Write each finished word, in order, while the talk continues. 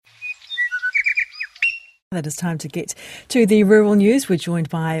It is time to get to the rural news. We're joined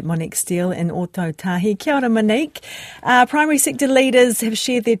by Monique Steele in Ōtautahi. Kia ora, Monique. Primary sector leaders have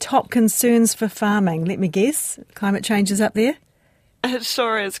shared their top concerns for farming. Let me guess, climate change is up there? It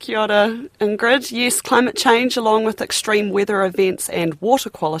sure is. Kia ora, Ingrid. Yes, climate change along with extreme weather events and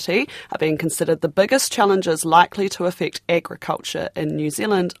water quality are being considered the biggest challenges likely to affect agriculture in New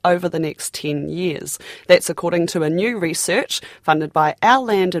Zealand over the next 10 years. That's according to a new research funded by Our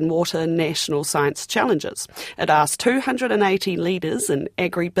Land and Water National Science Challenges. It asked 280 leaders in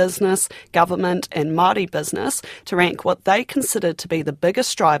agribusiness, government and Māori business to rank what they consider to be the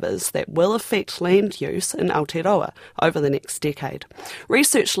biggest drivers that will affect land use in Aotearoa over the next decade.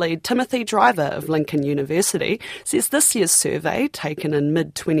 Research lead Timothy Driver of Lincoln University says this year's survey, taken in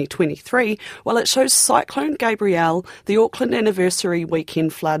mid-2023, while it shows Cyclone Gabrielle, the Auckland anniversary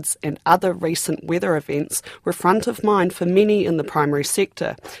weekend floods and other recent weather events were front of mind for many in the primary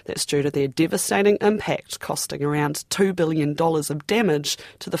sector. That's due to their devastating impact, costing around $2 billion of damage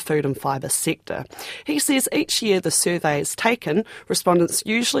to the food and fibre sector. He says each year the survey is taken, respondents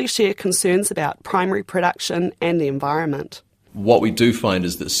usually share concerns about primary production and the environment. What we do find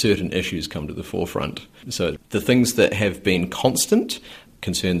is that certain issues come to the forefront. So the things that have been constant,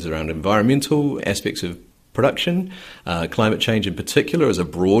 concerns around environmental aspects of production, climate change in particular as a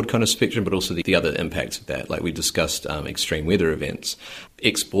broad kind of spectrum, but also the other impacts of that, like we discussed extreme weather events.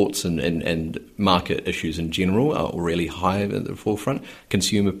 Exports and market issues in general are really high at the forefront.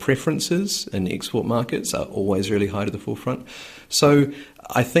 Consumer preferences in export markets are always really high to the forefront. So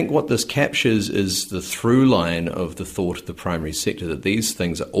I think what this captures is the through line of the thought of the primary sector, that these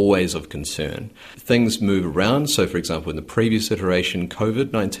things are always of concern. Things move around. So, for example, in the previous iteration,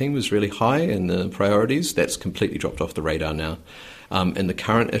 COVID-19 was really high in the priorities. That's completely dropped off the radar now. In the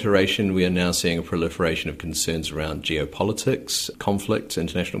current iteration, we are now seeing a proliferation of concerns around geopolitics, conflict,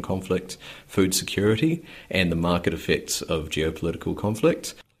 international conflict, food security, and the market effects of geopolitical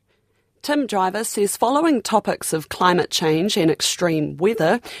conflict. Tim Driver says following topics of climate change and extreme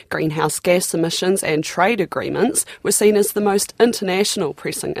weather, greenhouse gas emissions and trade agreements were seen as the most international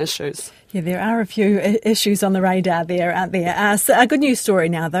pressing issues. Yeah, there are a few issues on the radar there, aren't there? So a good news story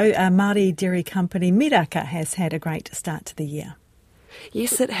now, though. Māori dairy company Miraka has had a great start to the year.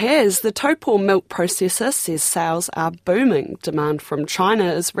 Yes, it has. The Taupō milk processor says sales are booming. Demand from China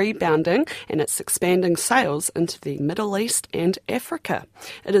is rebounding and it's expanding sales into the Middle East and Africa.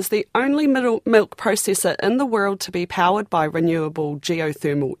 It is the only milk processor in the world to be powered by renewable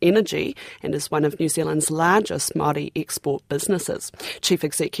geothermal energy and is one of New Zealand's largest Māori export businesses. Chief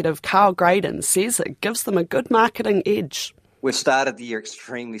Executive Carl Graydon says it gives them a good marketing edge. We've started the year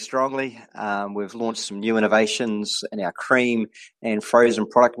extremely strongly. We've launched some new innovations in our cream and frozen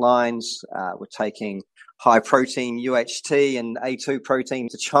product lines. We're taking high protein UHT and A2 protein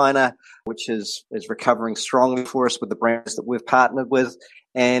to China, which is recovering strongly for us with the brands that we've partnered with.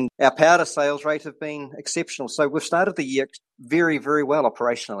 And our powder sales rate have been exceptional. So we've started the year very, very well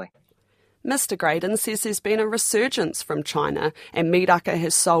operationally. Mr Graydon says there's been a resurgence from China and Miraka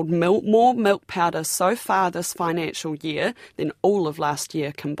has sold more milk powder so far this financial year than all of last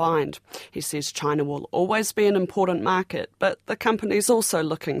year combined. He says China will always be an important market, but the company's also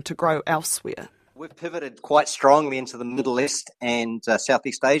looking to grow elsewhere. We've pivoted quite strongly into the Middle East and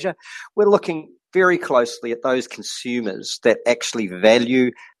Southeast Asia. We're looking very closely at those consumers that actually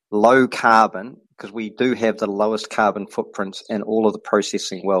value low carbon, because we do have the lowest carbon footprint in all of the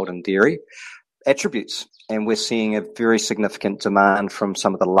processing world in dairy attributes. And we're seeing a very significant demand from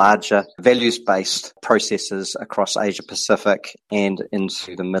some of the larger values-based processors across Asia Pacific and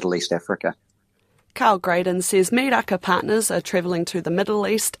into the Middle East Africa. Carl Graydon says Miraka partners are travelling to the Middle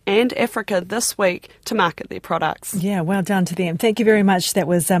East and Africa this week to market their products. Yeah, well done to them. Thank you very much. That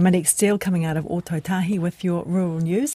was Monique Steele coming out of Ōtautahi with your rural news.